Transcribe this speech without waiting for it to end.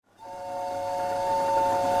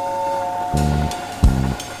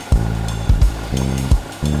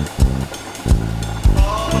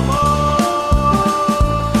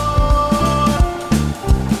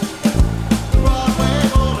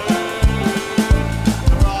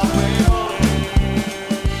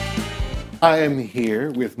I am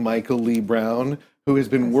here with Michael Lee Brown, who has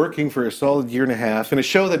been working for a solid year and a half in a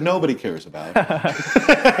show that nobody cares about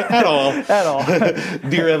at all. At all.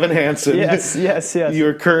 Dear Evan Hansen. Yes.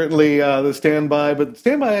 You're currently the standby, but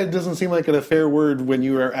standby doesn't seem like a fair word when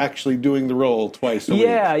you are actually doing the role twice a week.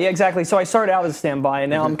 Yeah, exactly. So I started out as a standby, and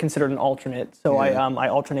now I'm considered an alternate. So I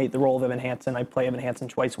alternate the role of Evan Hansen. I play Evan Hansen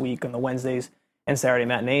twice a week on the Wednesdays and Saturday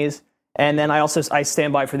matinees. And then I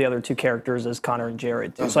stand by for the other two characters as Connor and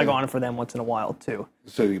Jared, too. Okay. So I go on for them once in a while, too.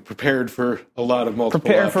 So you prepared for a lot of multiple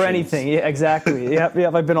Prepared options. for anything, yeah, exactly. Yep,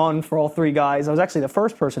 I've been on for all three guys. I was actually the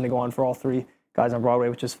first person to go on for all three guys on Broadway,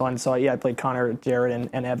 which is fun. So, I played Connor, Jared,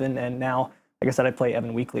 and Evan. And now, like I said, I play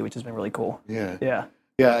Evan weekly, which has been really cool. Yeah,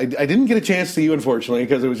 I didn't get a chance to see you, unfortunately,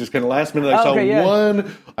 because it was just kind of last minute.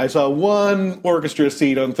 I saw one orchestra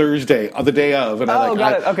seat on Thursday, on the day of, and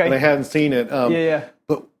I hadn't seen it.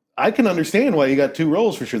 But I can understand why you got two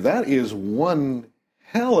roles for sure. That is one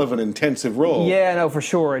hell of an intensive role. Yeah, no, for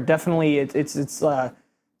sure. Definitely, it's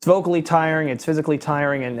vocally tiring, it's physically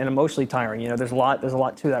tiring, and emotionally tiring. You know, there's a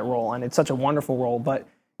lot to that role, and it's such a wonderful role. But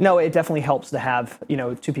no, it definitely helps to have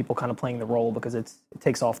two people kind of playing the role because it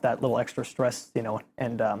takes off that little extra stress,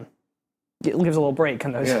 and it gives a little break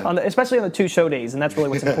on those, especially on the two show days, and that's really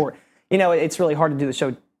what's important. It's really hard to do the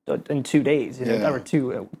show in 2 days, or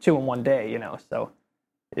two in one day. So.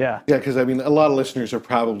 Yeah, because a lot of listeners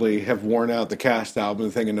probably have worn out the cast album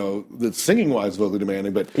and thinking, that singing-wise vocally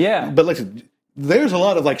demanding, but listen, there's a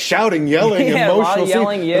lot of shouting, yelling, emotional, a lot of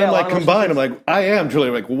yelling, and I'm combined. I am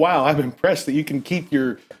truly wow, I'm impressed that you can keep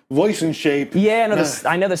your voice in shape. Yeah,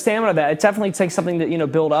 I know the stamina of that. It definitely takes something to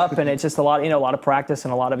build up, and it's just a lot of practice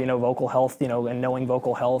and a lot of vocal health, and knowing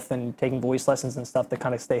vocal health and taking voice lessons and stuff to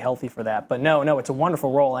kind of stay healthy for that. But no, it's a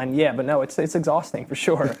wonderful role, and it's exhausting for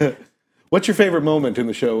sure. What's your favorite moment in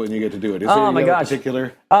the show when you get to do it? Is there any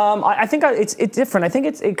particular? I think it's different. I think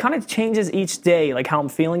it kind of changes each day, like how I'm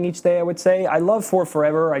feeling each day, I would say. I love For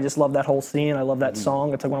Forever. I just love that whole scene. I love that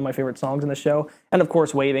song. It's one of my favorite songs in the show. And, of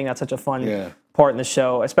course, Waving. That's such a fun part in the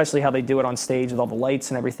show, especially how they do it on stage with all the lights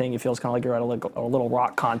and everything. It feels kind of like you're at a little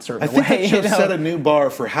rock concert. I think that show set a new bar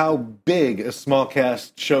for how big a small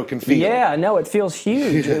cast show can feel. Yeah, no, it feels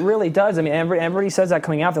huge. It really does. I mean, everybody says that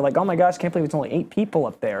coming out. They're like, oh, my gosh, I can't believe it's only 8 people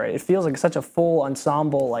up there. It feels like such a full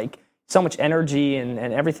ensemble, so much energy and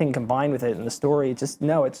everything combined with it and the story. It's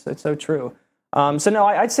so true.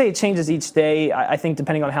 I'd say it changes each day. I think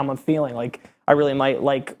depending on how I'm feeling. I really might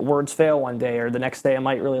like Words Fail one day, or the next day I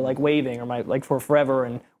might really like Waving, or might like For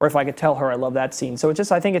Forever, or if I could tell her I love that scene. So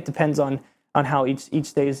I think it depends on how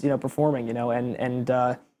each day is performing, and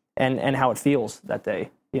how it feels that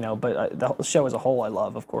day, But the show as a whole I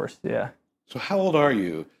love, of course. Yeah. So how old are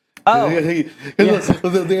you? Oh, the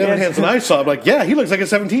Evan Hansen I saw, I'm like, he looks like a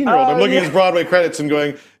 17-year-old. I'm looking at his Broadway credits and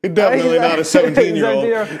going, definitely not a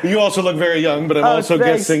 17-year-old. You also look very young, but I'm also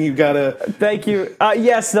guessing you've got a... Thank you.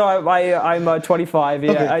 Yes, no, I'm 25.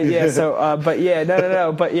 Yeah, okay.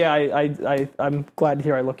 I'm glad to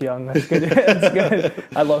hear I look young. That's good. That's good.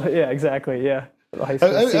 I love it. Yeah, exactly. Yeah.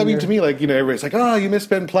 I mean, to me, everybody's like, you miss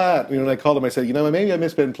Ben Platt. And I called him, I said, maybe I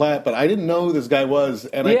miss Ben Platt, but I didn't know who this guy was,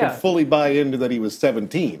 and I could fully buy into that he was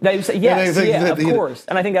 17. Of course.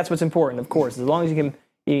 And I think that's what's important, of course. As long as you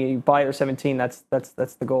can buy or 17, that's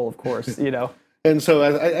the goal, of course, And so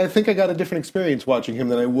I think I got a different experience watching him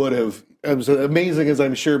than I would have. As amazing as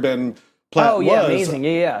I'm sure Ben Platt was. Oh, yeah, amazing,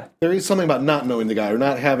 yeah. There is something about not knowing the guy or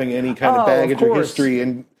not having any kind of baggage or history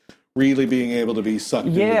and really being able to be sucked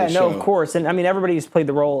into the show. Of course. And I mean, everybody who's played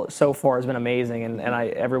the role so far has been amazing. And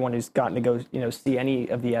everyone who's gotten to go, see any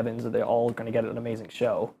of the Evans, they're all going to get an amazing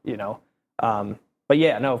show, But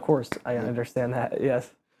of course, I understand that,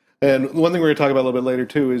 yes. And one thing we're going to talk about a little bit later,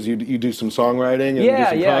 too, is you do some songwriting and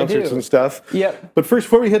do some concerts and stuff. Yep. But first,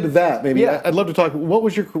 before we head to that, maybe I'd love to talk, what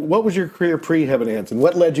was your career pre-Evan Hansen?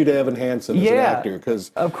 What led you to Evan Hansen as an actor?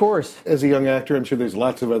 Because of course, as a young actor, I'm sure there's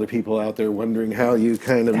lots of other people out there wondering how you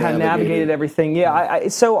kind of navigated everything. Yeah,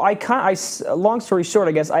 long story short,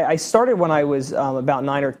 I guess, I started when I was about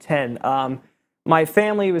 9 or 10. My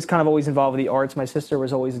family was kind of always involved with the arts. My sister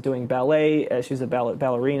was always doing ballet. She was a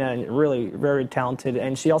ballerina and really very talented.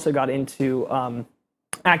 And she also got into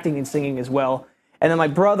acting and singing as well. And then my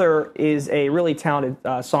brother is a really talented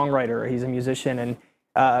songwriter. He's a musician, and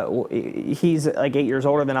he's like 8 years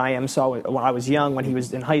older than I am. So when I was young, when he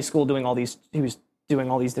was in high school he was doing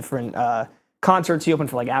all these different concerts. He opened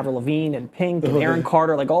for like Avril Lavigne and Pink and Aaron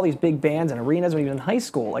Carter, like all these big bands and arenas when he was in high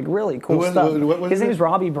school. Like really cool stuff. His name is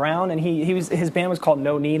Robbie Brown, and his band was called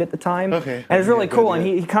No Need at the time. Okay. And it was really cool. And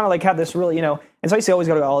he kind of like had this really, and so I used to always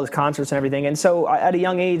go to all his concerts and everything. And so at a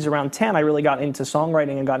young age, around 10, I really got into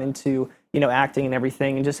songwriting and got into, acting and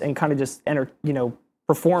everything, and kind of just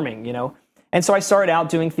performing, And so I started out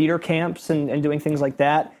doing theater camps and doing things like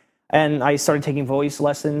that. And I started taking voice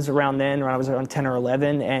lessons around then, when I was around 10 or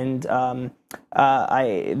 11. And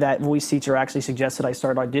that voice teacher actually suggested I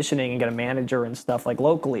start auditioning and get a manager and stuff like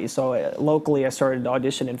locally. So locally, I started to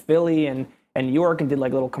audition in Philly and New York and did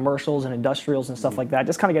like little commercials and industrials and stuff like that,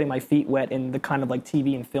 just kind of getting my feet wet in the kind of like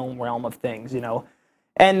TV and film realm of things,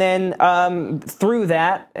 And then through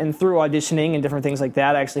that and through auditioning and different things like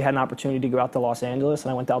that, I actually had an opportunity to go out to Los Angeles.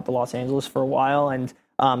 And I went out to Los Angeles for a while and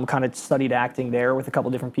kind of studied acting there with a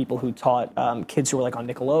couple different people who taught kids who were like on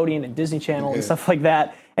Nickelodeon and Disney Channel and stuff like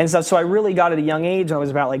that. And stuff. So I really got at a young age. I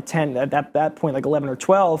was about like 10 at that point, like 11 or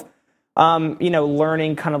 12.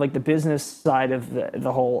 Learning kind of like the business side of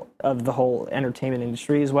the whole entertainment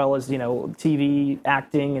industry, as well as TV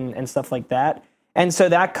acting and stuff like that. And so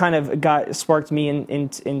that kind of sparked me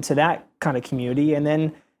into that kind of community. And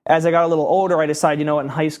then as I got a little older, I decided, in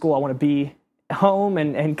high school I want to be home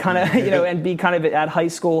and kind of and be kind of at high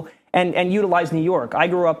school and utilize New York. I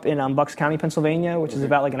grew up in Bucks County, Pennsylvania, which is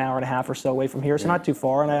about like an hour and a half or so away from here, so not too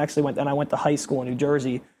far. And I went to high school in New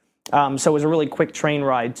Jersey, so it was a really quick train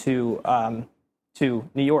ride to New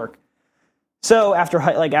York. So after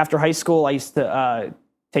high school, I used to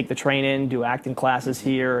take the train in, do acting classes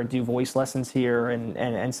here, do voice lessons here,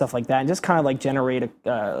 and stuff like that, and just kind of like generate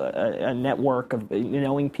a network of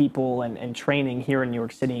knowing people and training here in New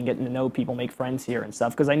York City and getting to know people, make friends here and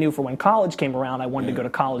stuff. Because I knew for when college came around, I wanted to go to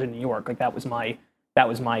college in New York. Like that was my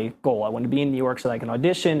goal. I wanted to be in New York so that I can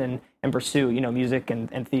audition and pursue music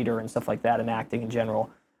and theater and stuff like that, and acting in general.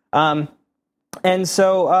 And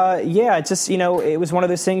so, it just, it was one of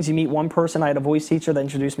those things. You meet one person. I had a voice teacher that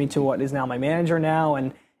introduced me to what is now my manager now,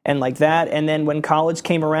 and like that. And then when college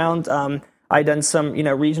came around, I'd done some,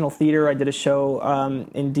 regional theater. I did a show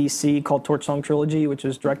in D.C. called Torch Song Trilogy, which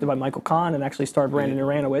was directed by Michael Kahn and actually starred Brandon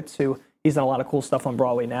Uranowitz, who he's done a lot of cool stuff on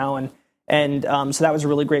Broadway now. And so that was a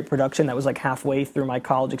really great production. That was like halfway through my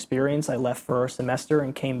college experience. I left for a semester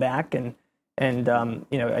and came back and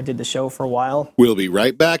I did the show for a while. We'll be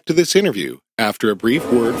right back to this interview after a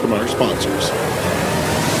brief word from our sponsors.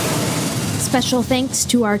 Special thanks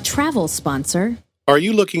to our travel sponsor. Are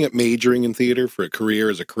you looking at majoring in theater for a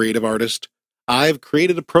career as a creative artist? I've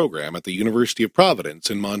created a program at the University of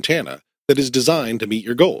Providence in Montana that is designed to meet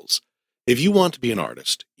your goals. If you want to be an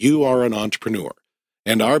artist, you are an entrepreneur.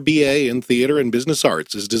 And our BA in Theater and Business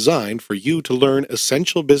Arts is designed for you to learn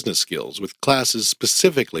essential business skills with classes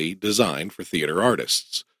specifically designed for theater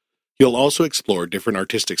artists. You'll also explore different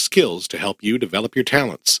artistic skills to help you develop your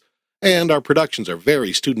talents. And our productions are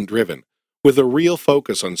very student-driven, with a real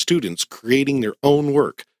focus on students creating their own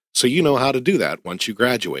work, so you know how to do that once you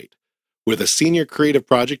graduate. With a senior creative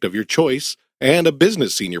project of your choice and a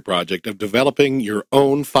business senior project of developing your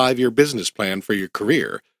own 5-year business plan for your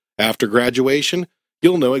career, after graduation,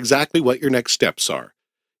 you'll know exactly what your next steps are.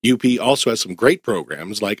 UP also has some great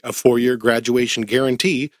programs like a 4-year graduation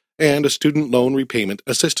guarantee and a student loan repayment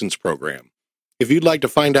assistance program. If you'd like to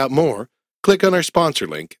find out more, click on our sponsor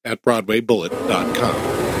link at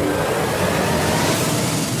BroadwayBullet.com.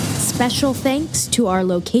 Special thanks to our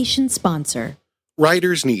location sponsor.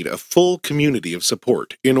 Writers need a full community of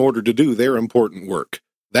support in order to do their important work.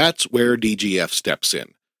 That's where DGF steps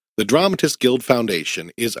in. The Dramatists Guild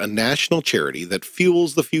Foundation is a national charity that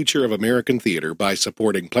fuels the future of American theater by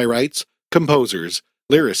supporting playwrights, composers,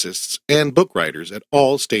 lyricists, and book writers at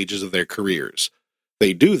all stages of their careers.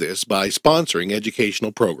 They do this by sponsoring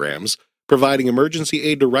educational programs, providing emergency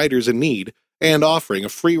aid to writers in need, and offering a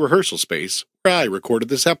free rehearsal space where I recorded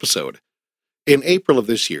this episode. In April of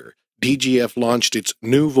this year, DGF launched its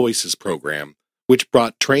New Voices program, which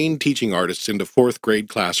brought trained teaching artists into 4th grade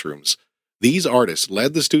classrooms. These artists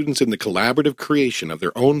led the students in the collaborative creation of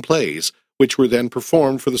their own plays, which were then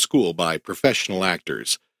performed for the school by professional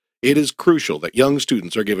actors. It is crucial that young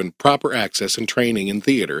students are given proper access and training in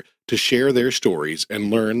theater to share their stories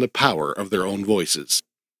and learn the power of their own voices.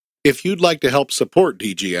 If you'd like to help support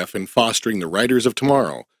DGF in fostering the writers of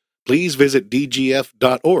tomorrow, please visit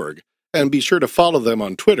dgf.org and be sure to follow them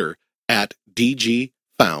on Twitter at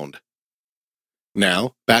DGFound.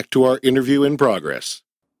 Now, back to our interview in progress.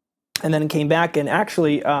 And then came back and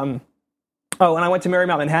actually, and I went to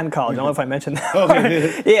Marymount Manhattan College. I don't know if I mentioned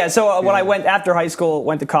that. Yeah, so when I went after high school,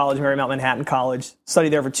 went to college, Marymount Manhattan College, studied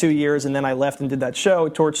there for 2 years, and then I left and did that show,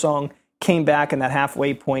 Torch Song, came back in that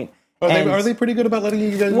halfway point. Are they pretty good about letting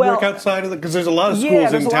you guys work outside of it? Because there's a lot of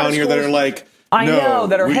schools in town here that are like, I know,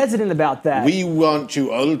 that are hesitant about that. We want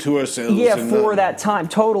you all to ourselves. Yeah, for that time,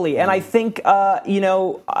 totally. And I think, I'm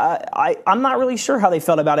not really sure how they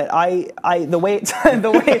felt about it. The way it timed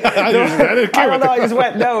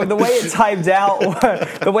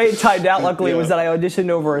out, luckily, was that I auditioned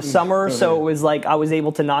over a summer, so it was like I was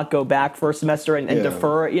able to not go back for a semester and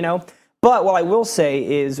defer it, But what I will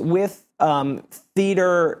say is with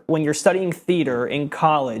theater, when you're studying theater in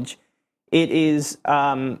college, it is,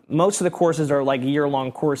 most of the courses are like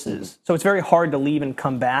year-long courses. So it's very hard to leave and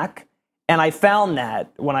come back. And I found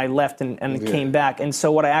that when I left and came back. And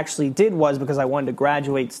so what I actually did was, because I wanted to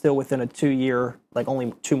graduate still within a 2-year, like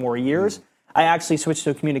only 2 more years, I actually switched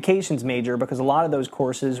to a communications major because a lot of those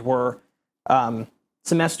courses were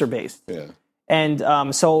semester-based. Yeah.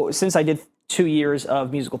 And so since I did 2 years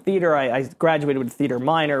of musical theater, I graduated with a theater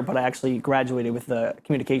minor, but I actually graduated with a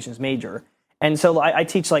communications major. And so I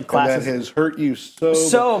teach like classes. And that has hurt you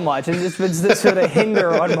so much. And it's been this sort of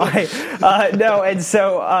hinder on my no. And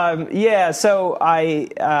so so I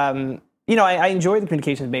I enjoyed the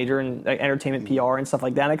communications major and entertainment PR and stuff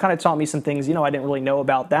like that. And it kind of taught me some things I didn't really know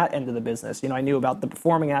about that end of the business. I knew about the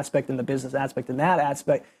performing aspect and the business aspect and that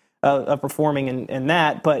aspect of performing and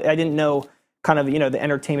that, but I didn't know kind of the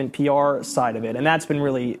entertainment PR side of it. And that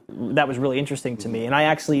was really interesting to me. And I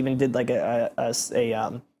actually even did like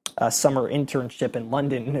a summer internship in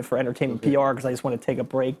London for entertainment PR because I just wanted to take a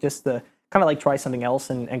break just to kind of like try something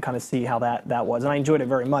else and kind of see how that was. And I enjoyed it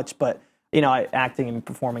very much, but acting and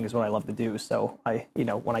performing is what I love to do. So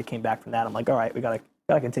when I came back from that, I'm like, all right, we gotta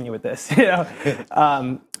continue with this, So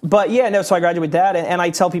I graduated with that, and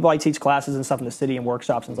I tell people I teach classes and stuff in the city and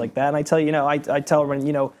workshops and things like that. And I tell I tell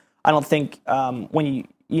everyone, I don't think when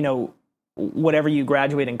whatever you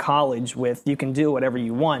graduate in college with, you can do whatever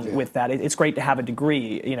you want with that. It's great to have a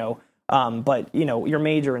degree, but your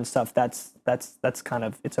major and stuff. That's kind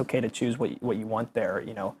of, it's okay to choose what you want there,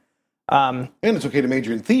 and it's okay to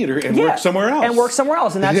major in theater and work somewhere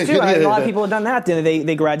else. And that's true. A lot of people have done that.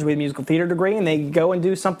 They graduate a musical theater degree and they go and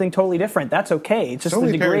do something totally different. That's okay. It's just so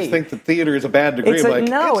the degree. Parents think that theater is a bad degree.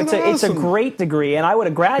 It's a great degree, and I would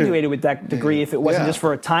have graduated with that degree if it wasn't just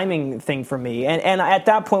for a timing thing for me. And at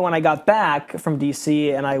that point, when I got back from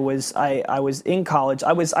DC and I was in college,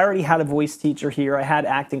 I already had a voice teacher here. I had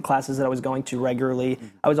acting classes that I was going to regularly.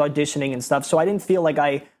 I was auditioning and stuff, so I didn't feel like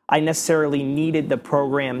I necessarily needed the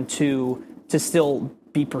program to still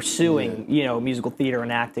be pursuing, musical theater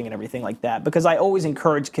and acting and everything like that. Because I always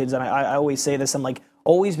encourage kids, and I always say this, I'm like,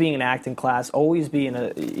 always be in an acting class, always be in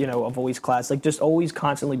a voice class, like just always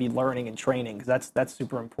constantly be learning and training, because that's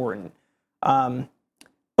super important.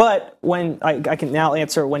 But when I can now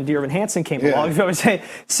answer when Dear Evan Hansen came along,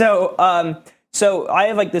 so I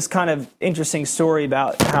have like this kind of interesting story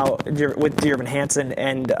about how with Dear Evan Hansen,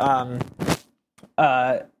 and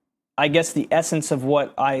I guess the essence of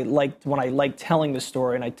what I liked when I liked telling the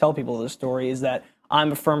story, and I tell people the story, is that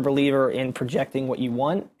I'm a firm believer in projecting what you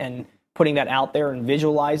want and putting that out there and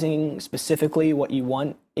visualizing specifically what you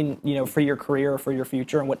want in for your career or for your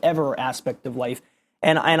future and whatever aspect of life.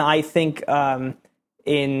 And I think I've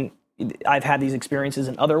had these experiences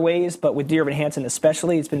in other ways, but with Dear Evan Hansen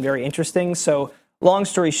especially, it's been very interesting. So long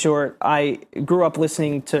story short, I grew up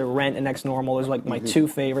listening to Rent and Next Normal. Those are like my two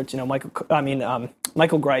favorites.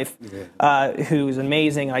 Michael Greif, who's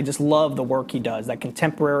amazing. And I just love the work he does, that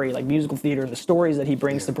contemporary like musical theater and the stories that he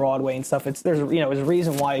brings to Broadway and stuff. There's a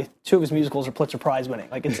reason why 2 of his musicals are Pulitzer Prize winning.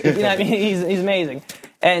 Like he's amazing.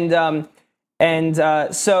 And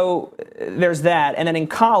so there's that. And then in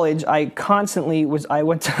college, I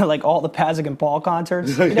went to like all the Pasek and Paul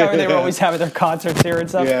concerts. Where they were always having their concerts here and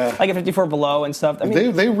stuff. Yeah. Like at 54 Below and stuff. I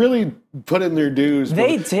mean, they really put in their dues.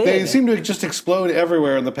 They did. They seem to just explode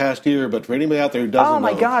everywhere in the past year. But for anybody out there who doesn't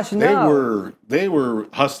know, gosh, no. They were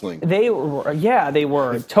hustling. They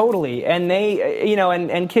were totally. And they,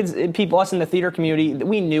 and kids, people, us in the theater community,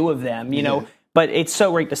 we knew of them, But it's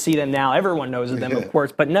so great to see them now. Everyone knows of them, of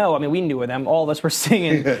course. But no, I mean, we knew of them. All of us were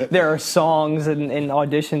singing their songs and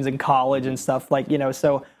auditions in college and stuff.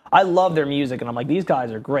 So I love their music. And I'm like, these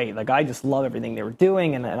guys are great. Like, I just love everything they were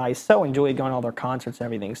doing. And I so enjoyed going to all their concerts and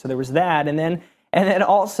everything. So there was that. And then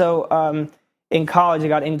also in college, I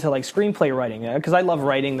got into, like, screenplay writing. Because I love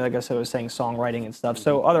writing. Like I said, I was saying songwriting and stuff.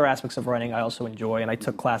 So other aspects of writing I also enjoy. And I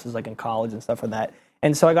took classes, like, in college and stuff for that.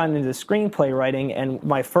 And so I got into screenplay writing, and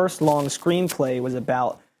my first long screenplay was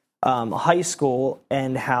about high school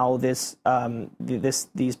and how these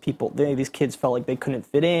kids felt like they couldn't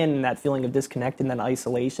fit in, and that feeling of disconnected and then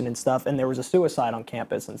isolation and stuff. And there was a suicide on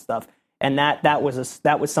campus and stuff. And that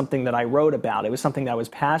was something that I wrote about. It was something that I was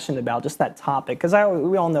passionate about, just that topic, because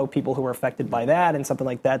we all know people who are affected by that and something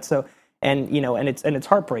like that. So, and it's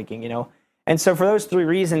heartbreaking, And so for those three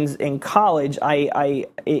reasons, in college,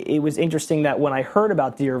 it was interesting that when I heard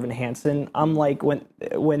about Dear Evan Hansen, I'm like, when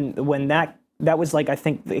that was like, I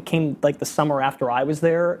think it came like the summer after I was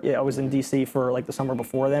there. Yeah, I was in DC for like the summer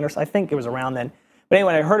before then, or so I think it was around then. But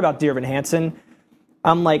anyway, I heard about Dear Evan Hansen.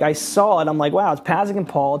 I'm like, I saw it. I'm like, wow, it's Pasek and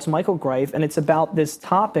Paul. It's Michael Greif, and it's about this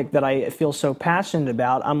topic that I feel so passionate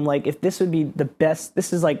about. I'm like, if this would be the best,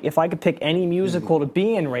 this is like, if I could pick any musical to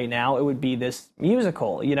be in right now, it would be this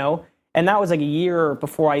musical, And that was like a year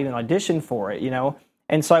before I even auditioned for it,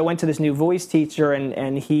 And so I went to this new voice teacher,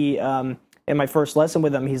 and he, in my first lesson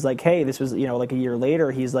with him, he's like, hey, this was, like a year later.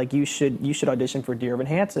 He's like, you should audition for Dear Evan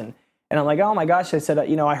Hansen. And I'm like, oh my gosh, I said,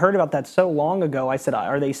 I heard about that so long ago. I said,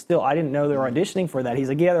 are they still, I didn't know they were auditioning for that. He's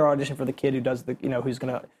like, yeah, they're auditioning for the kid who does the, who's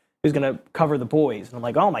gonna cover the boys. And I'm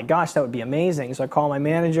like, oh my gosh, that would be amazing. So I called my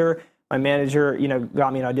manager. My manager,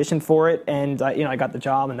 got me an audition for it, and I got the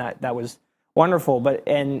job, and that was wonderful. But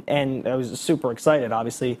and I was super excited,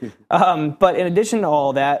 obviously. But in addition to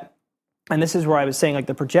all that, and this is where I was saying like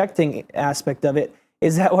the projecting aspect of it,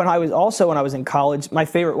 is that when I was in college, one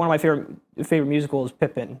of my favorite musicals is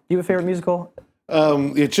Pippin. Do you have a favorite musical?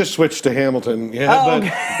 It just switched to Hamilton, but okay.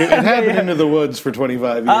 it had been Into the Woods for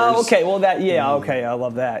 25 years. Oh, okay. Well, okay. I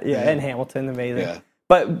love that. Yeah, and Hamilton, amazing. Yeah.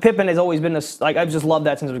 But Pippin has always been I've just loved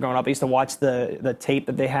that since I was growing up. I used to watch the tape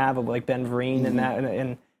that they have of like Ben Vereen and that,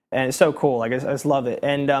 and it's so cool. Like I just love it.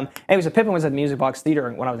 And anyways, Pippin was at Music Box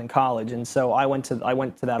Theater when I was in college, and so I went to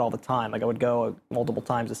that all the time. Like I would go multiple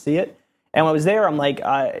times to see it. And when I was there, I'm like,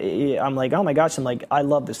 oh my gosh, I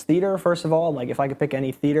love this theater. First of all, I'm like, if I could pick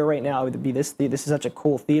any theater right now, it would be this theater. This is such a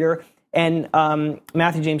cool theater. And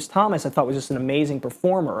Matthew James Thomas, I thought was just an amazing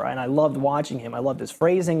performer, and I loved watching him. I loved his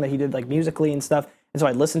phrasing that he did like musically and stuff. And so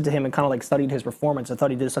I listened to him and kind of like studied his performance. I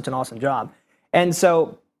thought he did such an awesome job. And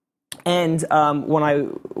so, when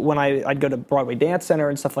I'd go to Broadway Dance Center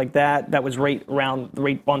and stuff like that, that was right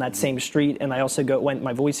on that same street. And I also went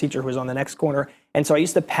my voice teacher who was on the next corner. And so I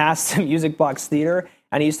used to pass the Music Box Theater,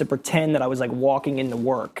 and I used to pretend that I was like walking into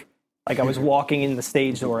work. Like I was walking in the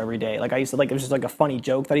stage door every day. Like I used to it was just like a funny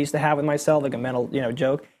joke that I used to have with myself, like a mental,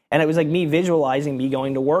 joke. And it was like me visualizing me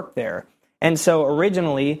going to work there. And so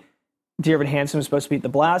originally, Dear Evan Hansen was supposed to be at the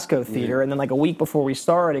Blasco Theater, and then like a week before we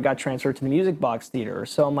started, it got transferred to the Music Box Theater.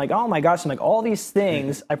 So I'm like, oh my gosh, all these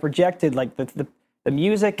things I projected, like the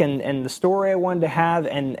music and the story I wanted to have,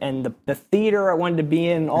 and the theater I wanted to be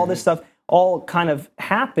in, all this stuff, all kind of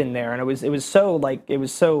happened there, and it was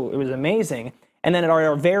amazing. And then at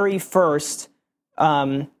our very first,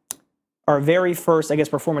 I guess,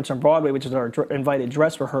 performance on Broadway, which is our invited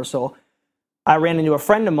dress rehearsal, I ran into a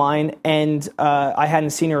friend of mine, and I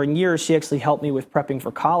hadn't seen her in years. She actually helped me with prepping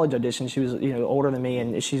for college auditions. She was, older than me,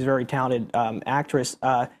 and she's a very talented actress.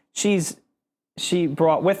 She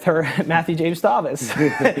brought with her Matthew James Thomas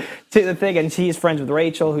to the thing, and she's friends with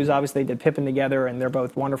Rachel, who's obviously did Pippin together, and they're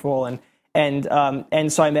both wonderful.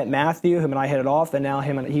 And so I met Matthew, him and I hit it off, and now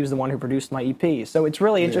he was the one who produced my EP. So it's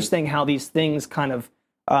really interesting how these things kind of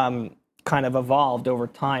evolved over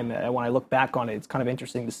time. When I look back on it, it's kind of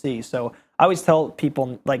interesting to see. So I always tell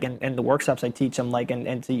people, like in the workshops I teach them, like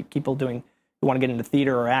and to people who want to get into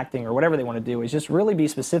theater or acting or whatever they want to do, is just really be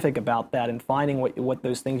specific about that and finding what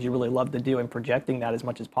those things you really love to do and projecting that as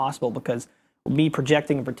much as possible. Because me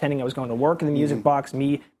projecting and pretending I was going to work in the Music Box,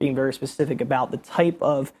 me being very specific about the type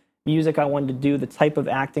of music I wanted to do, the type of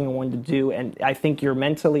acting I wanted to do, and I think you're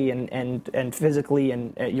mentally and physically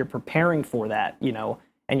and you're preparing for that,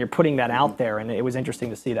 and you're putting that out there, and it was interesting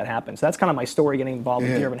to see that happen. So that's kind of my story getting involved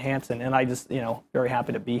with Dear Evan Hansen, and I just, very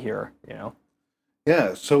happy to be here,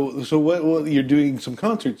 Yeah, so what you're doing some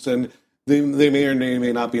concerts, and they may or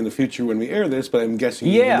may not be in the future when we air this, but I'm guessing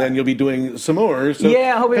then you'll be doing some more. So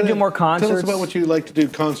I hope we can do more concerts. Tell us about what you like to do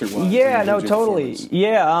concert-wise. Yeah, no, totally.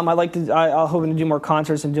 Yeah, I'm hoping to do more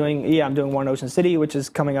concerts and I'm doing one in Ocean City, which is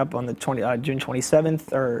coming up on the June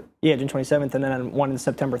 27th, June 27th, and then one in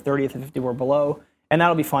September 30th at 54 Below. And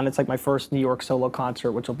that'll be fun. It's like my first New York solo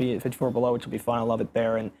concert, which will be at 54 Below, which will be fun. I love it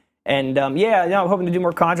there. And I'm hoping to do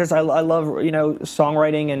more concerts. I love,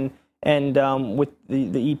 songwriting and with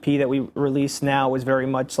the EP that we released now was very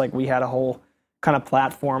much like we had a whole kind of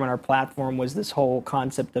platform, and our platform was this whole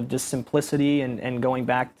concept of just simplicity and going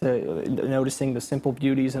back to noticing the simple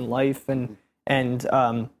beauties in life and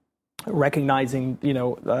recognizing,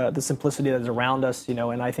 the simplicity that is around us,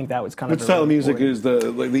 and I think that was kind of... What style of music is the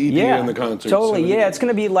EP and the concert? Totally, so it's going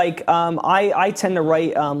to be like, I tend to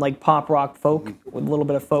write like pop rock folk with a little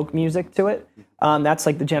bit of folk music to it. That's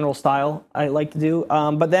like the general style I like to do.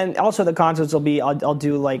 But then also the concerts will be, I'll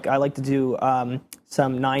do like, I like to do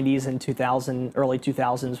some 90s and early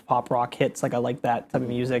 2000s pop rock hits. Like I like that type of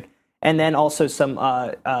music. And then also some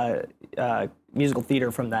musical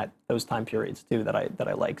theater from those time periods too that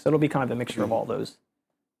I like. So it'll be kind of a mixture of all those.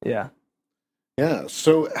 Yeah. Yeah.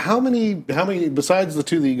 So how many besides the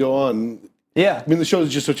two that you go on? Yeah. I mean, the show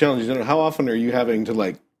is just so challenging. How often are you having to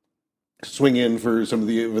like swing in for some of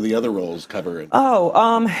the other roles covering?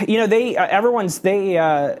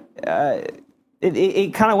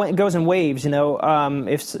 It kind of goes in waves, if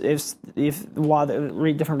while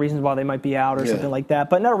different reasons why they might be out or something like that.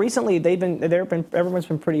 But no, recently everyone's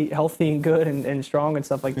been pretty healthy and good and strong and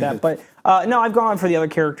stuff like that. But no, I've gone on for the other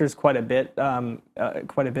characters quite a bit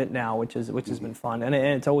now, which has been fun, and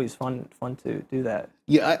it's always fun to do that.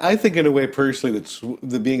 Yeah, I think in a way personally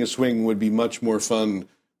that being a swing would be much more fun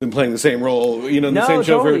than playing the same role, in the same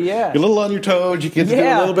show. Totally, you're a little on your toes. You get to do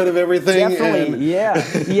a little bit of everything. Definitely, and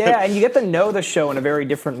you get to know the show in a very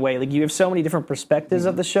different way. Like you have so many different perspectives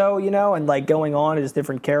of the show, and like going on as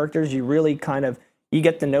different characters, you really you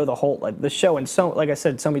get to know the show in so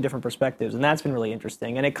many different perspectives, and that's been really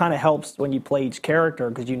interesting. And it kind of helps when you play each character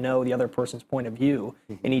because you know the other person's point of view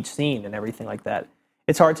in each scene and everything like that.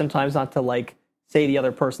 It's hard sometimes not to like say the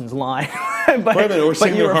other person's line, or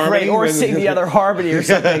sing the other harmony or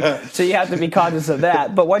something. So you have to be conscious of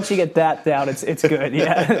that. But once you get that down, it's good.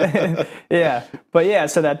 Yeah, yeah. But yeah,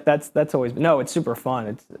 so that's always it's super fun.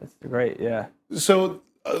 It's great. Yeah. So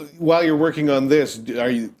while you're working on this,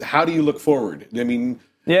 how do you look forward? I mean,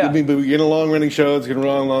 you're in a long running show. It's going to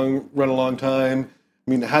run a long time.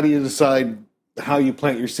 I mean, how do you decide how you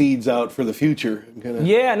plant your seeds out for the future?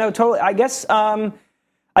 Yeah. No. Totally.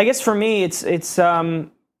 I guess for me, it's well,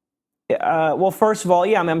 first of all,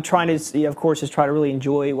 I'm trying to, of course, just try to really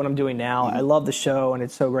enjoy what I'm doing now. I love the show, and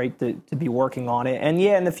it's so great to be working on it. And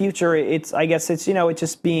in the future, it's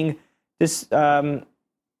just being just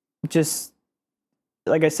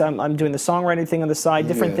like I said, I'm doing the songwriting thing on the side.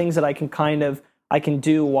 Different things that I can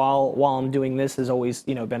do while I'm doing this is always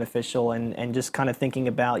beneficial, and just kind of thinking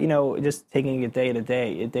about just taking it day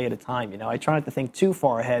at a time. I try not to think too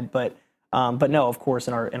far ahead, but no, of course,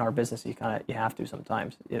 in our business, you have to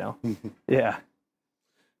sometimes, Yeah.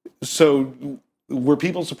 So, were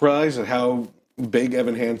people surprised at how big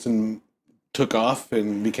Evan Hansen took off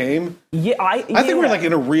and became? Yeah, I think we're like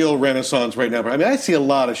in a real renaissance right now. I mean, I see a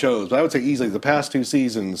lot of shows, but I would say easily the past 2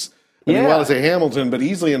 seasons. I mean, I say Hamilton, but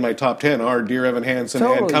easily in my top 10 are Dear Evan Hansen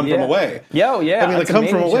and Come From Away. Yeah. I mean, Come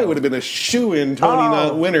From Away would have been a shoo-in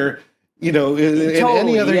Tony winner. In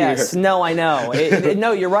any other year. No, I know.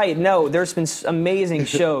 No, you're right. No, there's been amazing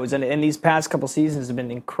shows, and these past couple seasons have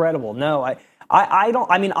been incredible. No, I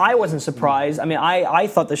don't. I mean, I wasn't surprised. I mean, I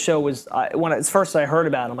thought the show was when at first I heard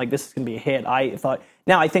about it, I'm like, this is gonna be a hit. I thought.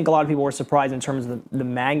 Now I think a lot of people were surprised in terms of the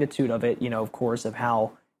magnitude of it. Of course, of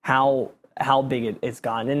how big it's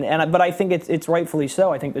gotten, but I think it's rightfully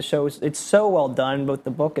so. I think the show it's so well done, both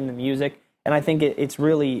the book and the music. And I think it's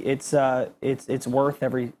really it's worth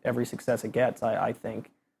every success it gets. I think,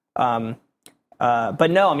 but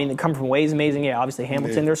no, I mean, the Come From Away is amazing. Yeah, obviously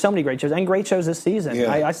Hamilton. Yeah. There's so many great shows and great shows this season.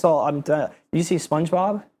 Yeah. I saw. Did you see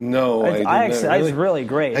SpongeBob? No, I didn't. It's really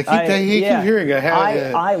great. I keep hearing.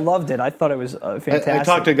 I loved it. I thought it was fantastic. I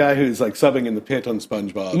talked to a guy who's like subbing in the pit on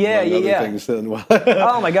SpongeBob. Yeah. Things.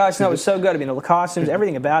 Oh my gosh, no, it was so good. I mean, the costumes,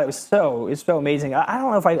 everything about it's so amazing. I don't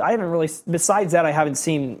know if I haven't really. Besides that, I haven't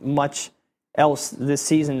seen much else this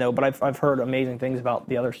season though, but I've heard amazing things about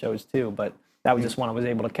the other shows too. But that was just one I was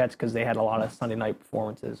able to catch because they had a lot of Sunday night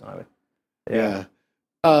performances. There's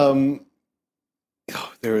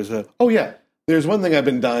one thing I've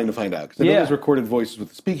been dying to find out because I know there's recorded voices with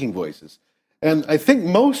the speaking voices, and I think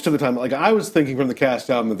most of the time, like I was thinking from the cast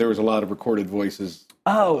album that there was a lot of recorded voices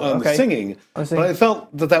on the singing, but I felt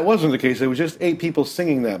that wasn't the case. It was just 8 people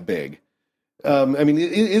singing that big. I mean,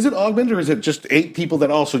 is it augmented or is it just 8 people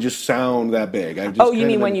that also just sound that big? You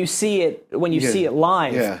mean when you see it see it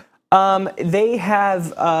live? Yeah. They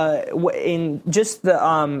have in just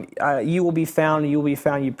the You Will Be Found, You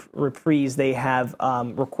reprise. They have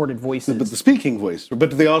recorded voices. But the speaking voice. But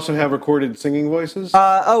do they also have recorded singing voices?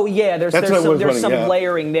 There's some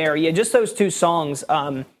layering there. Yeah, just those 2 songs.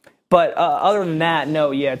 But other than that,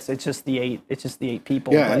 no. Yeah, it's just the 8. It's just the 8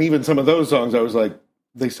 people. Yeah, and even some of those songs, I was like.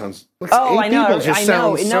 They sound like I know.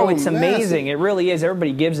 It's amazing. It really is.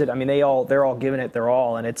 Everybody gives it. I mean, they're all giving it their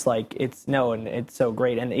all, and it's like and it's so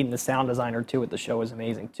great. And even the sound designer too at the show is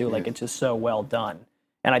amazing too. Like it's just so well done.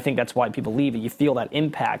 And I think that's why people leave it. You feel that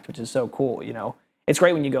impact, which is so cool. It's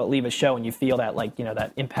great when you go leave a show and you feel that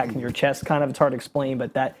that impact in your chest. Kind of, it's hard to explain,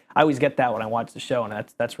 but that I always get that when I watch the show, and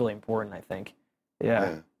that's really important. I think.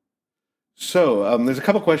 Yeah. So there's a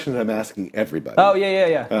couple questions I'm asking everybody. Oh,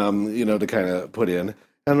 yeah. To kind of put in.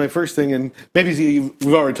 And my first thing, and maybe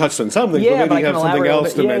we've already touched on some things, but maybe you have something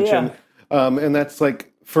else to mention. And that's like,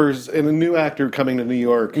 in a new actor coming to New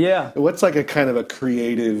York, what's like a kind of a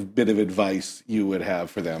creative bit of advice you would have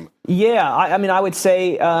for them? Yeah, I would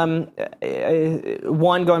say,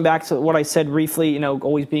 one, going back to what I said briefly,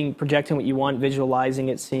 always projecting what you want, visualizing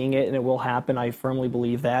it, seeing it, and it will happen. I firmly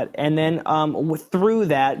believe that. And then through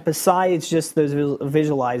that, besides just those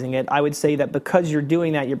visualizing it, I would say that because you're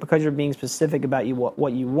doing that, because you're being specific about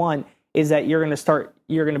what you want, is that you're going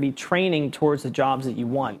to be training towards the jobs that you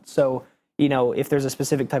want. So, if there's a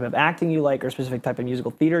specific type of acting you like or a specific type of musical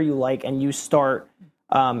theater you like, and you start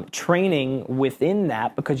training within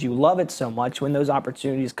that because you love it so much, when those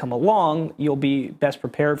opportunities come along, you'll be best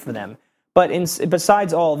prepared for them. But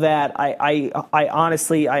besides all that, I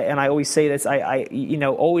honestly, and I always say this, I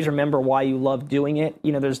always remember why you love doing it.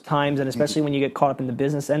 There's times, and especially when you get caught up in the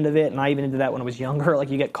business end of it, and I even did that when I was younger, like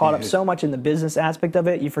you get caught up so much in the business aspect of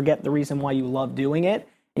it, you forget the reason why you love doing it,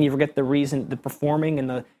 and you forget the reason, the performing and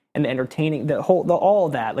the entertaining, all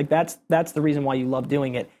of that. Like that's the reason why you love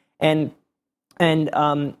doing it. And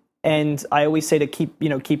I always say to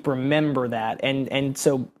keep remember that. And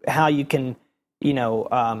so how you can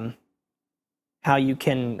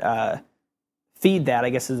feed that, I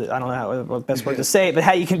guess, is, I don't know what the best word to say it, but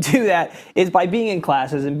how you can do that is by being in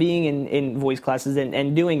classes and being in voice classes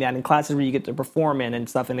and doing that in classes where you get to perform in and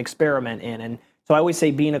stuff and experiment in. And so I always say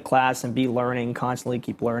be in a class and be learning, constantly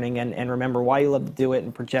keep learning, and remember why you love to do it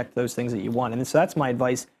and project those things that you want. And so that's my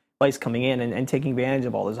advice coming in and taking advantage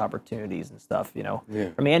of all those opportunities and stuff, for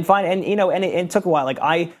me. And it took a while. Like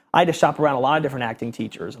I had to shop around a lot of different acting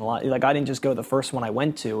teachers, and I didn't just go the first one I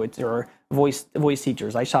went to. Or voice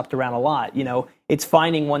teachers. I shopped around a lot. It's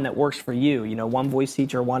finding one that works for you. One voice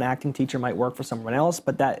teacher, one acting teacher might work for someone else,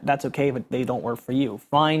 but that's okay if they don't work for you.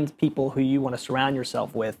 Find people who you want to surround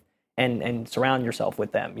yourself with. And surround yourself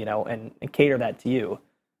with them, and cater that to you.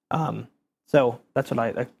 So that's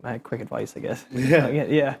what my quick advice, I guess.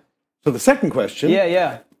 Yeah. So the second question.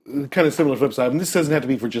 Yeah. Kind of similar flip side. And this doesn't have to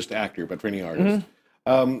be for just actor, but for any artist.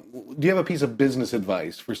 Do you have a piece of business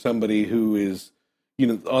advice for somebody who is,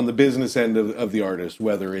 on the business end of the artist,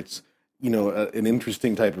 whether it's, an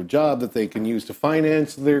interesting type of job that they can use to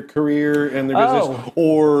finance their career and their business,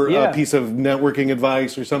 or a piece of networking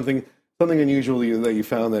advice or something unusual that you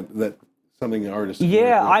found that something artists.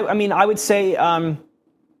 Yeah, I would say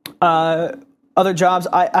other jobs.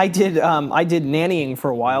 I did nannying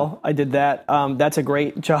for a while. I did that. That's a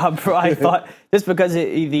great job. I thought just because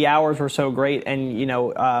the hours were so great, and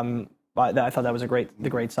I thought that was the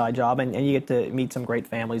great side job, and you get to meet some great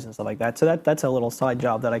families and stuff like that. So that's a little side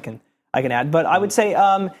job that I can add. But I would say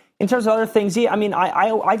in terms of other things,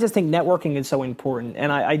 I just think networking is so important,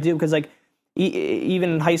 and I do because even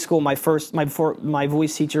in high school, my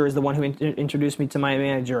voice teacher is the one who introduced me to my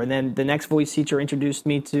manager, and then the next voice teacher introduced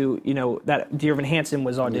me to that Dear Evan Hansen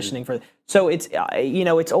was auditioning for. So it's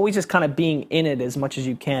it's always just kind of being in it as much as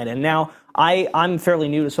you can. And now I'm fairly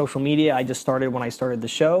new to social media. I just started when I started the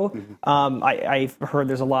show. I've heard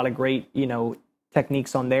there's a lot of great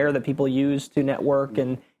techniques on there that people use to network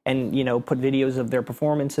and put videos of their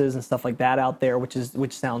performances and stuff like that out there, which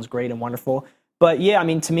sounds great and wonderful. But yeah,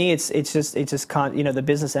 to me, it's just the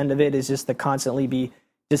business end of it is just to constantly be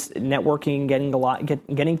just networking,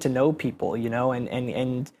 getting to know people,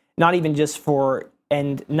 and not even just for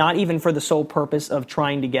the sole purpose of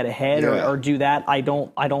trying to get ahead or do that. I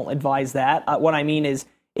don't advise that. What I mean is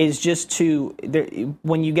just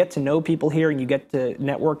when you get to know people here and you get to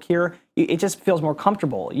network here, it just feels more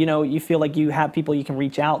comfortable. You feel like you have people you can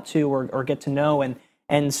reach out to or get to know,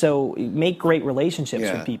 and so make great relationships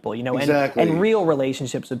with people, exactly. and real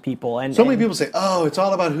relationships with people. And so many people say, "Oh, it's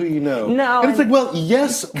all about who you know." No, and it's like, well,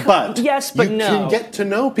 yes, but no. You can get to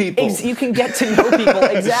know people. You can get to know people,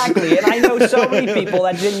 exactly. And I know so many people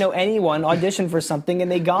that didn't know anyone auditioned for something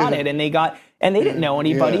and they got it, and they didn't know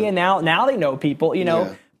anybody, and now they know people,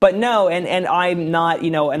 Yeah. But no, and I'm not,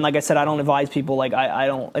 and like I said, I don't advise people. I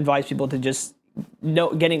don't advise people to just.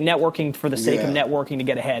 Getting networking for the sake of networking to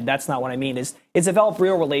get ahead. That's not what I mean. Is develop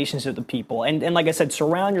real relationships with people, and like I said,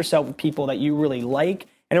 surround yourself with people that you really like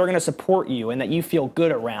and who are going to support you and that you feel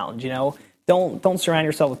good around. Don't surround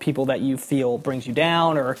yourself with people that you feel brings you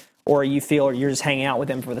down or you feel you're just hanging out with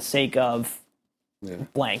them for the sake of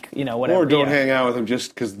blank. Whatever. Or don't hang out with them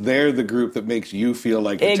just because they're the group that makes you feel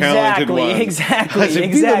like the talented one. Exactly.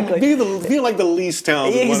 Feel like the least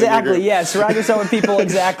talented one. Exactly. Yeah. Surround yourself with people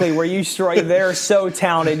where you strive. They're so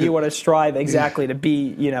talented. You want to strive to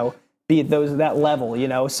be be at that level, you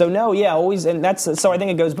know. So no, yeah, always, and that's so I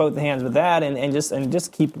think it goes both hands with that, and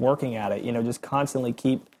just keep working at it, you know, just constantly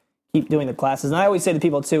keep doing the classes. And I always say to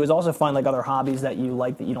people too is also find like other hobbies that you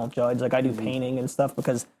like that you don't judge. Like I do painting and stuff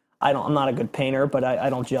because I'm not a good painter, but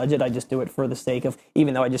I don't judge it. I just do it for the sake of,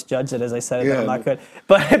 even though I just judged it as I said it, that I'm not good.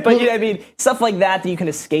 But you know what I mean? Stuff like that you can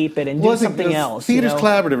escape it and do something else. Theater's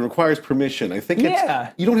collaborative, requires permission. I think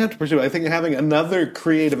you don't have to pursue it. I think having another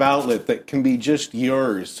creative outlet that can be just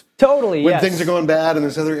yours. Totally, when things are going bad in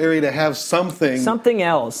this other area, to have something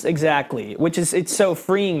else, exactly. Which is, it's so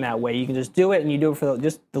freeing that way. You can just do it, and you do it for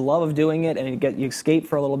just the love of doing it, and you escape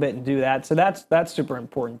for a little bit and do that. So that's super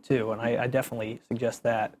important too, and I definitely suggest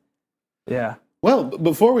that. Yeah. Well,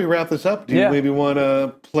 before we wrap this up, do you maybe want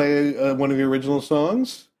to play one of your original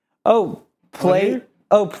songs? Oh, play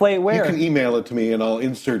where? You can email it to me, and I'll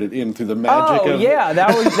insert it in through the magic of...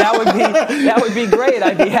 that would be great.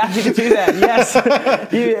 I'd be happy to do that. Yes.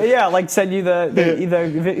 Like send you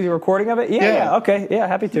the recording of it. Yeah. Okay. Yeah,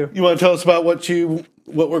 happy to. You want to tell us about what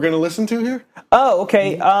we're going to listen to here? Oh,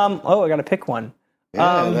 okay. I got to pick one.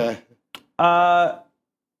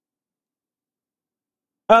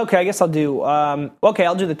 Okay, I guess I'll do.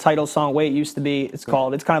 I'll do the title song, "Way It Used to Be." It's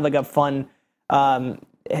called. It's kind of like a fun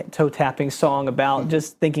toe tapping song about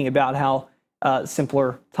just thinking about how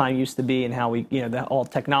simpler time used to be and how we, you know, all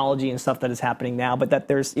technology and stuff that is happening now, but that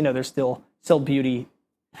there's still beauty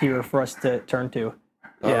here for us to turn to.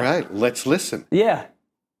 All right, let's listen. Yeah.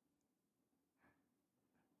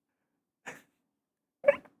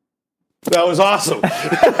 That was awesome.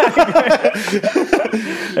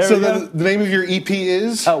 So the name of your EP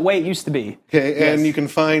is? Way It Used to Be. Okay, and you can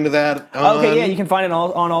find that on... Okay, yeah, you can find it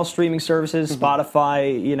on all streaming services,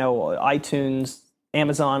 Spotify, you know, iTunes,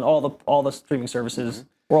 Amazon, all the streaming services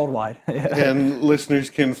worldwide. And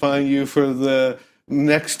listeners can find you for the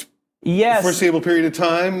next foreseeable period of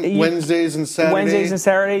time, Wednesdays and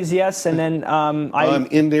Saturdays. Yes, and then on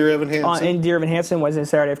In Dear Evan Hansen. In Dear Evan Hansen, Wednesday and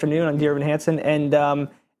Saturday afternoon on Dear Evan Hansen,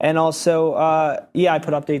 and also, I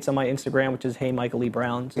put updates on my Instagram, which is Hey Michael Lee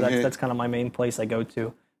Brown. So that's kind of my main place I go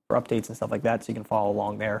to for updates and stuff like that. So you can follow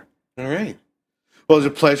along there. All right. Well, it was a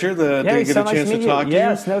pleasure to get a chance to talk to you.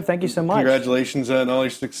 Yes, no, thank you so much. Congratulations on all your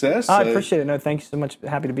success. I appreciate it. No, thank you so much.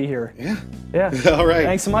 Happy to be here. Yeah. All right.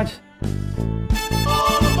 Thanks so much.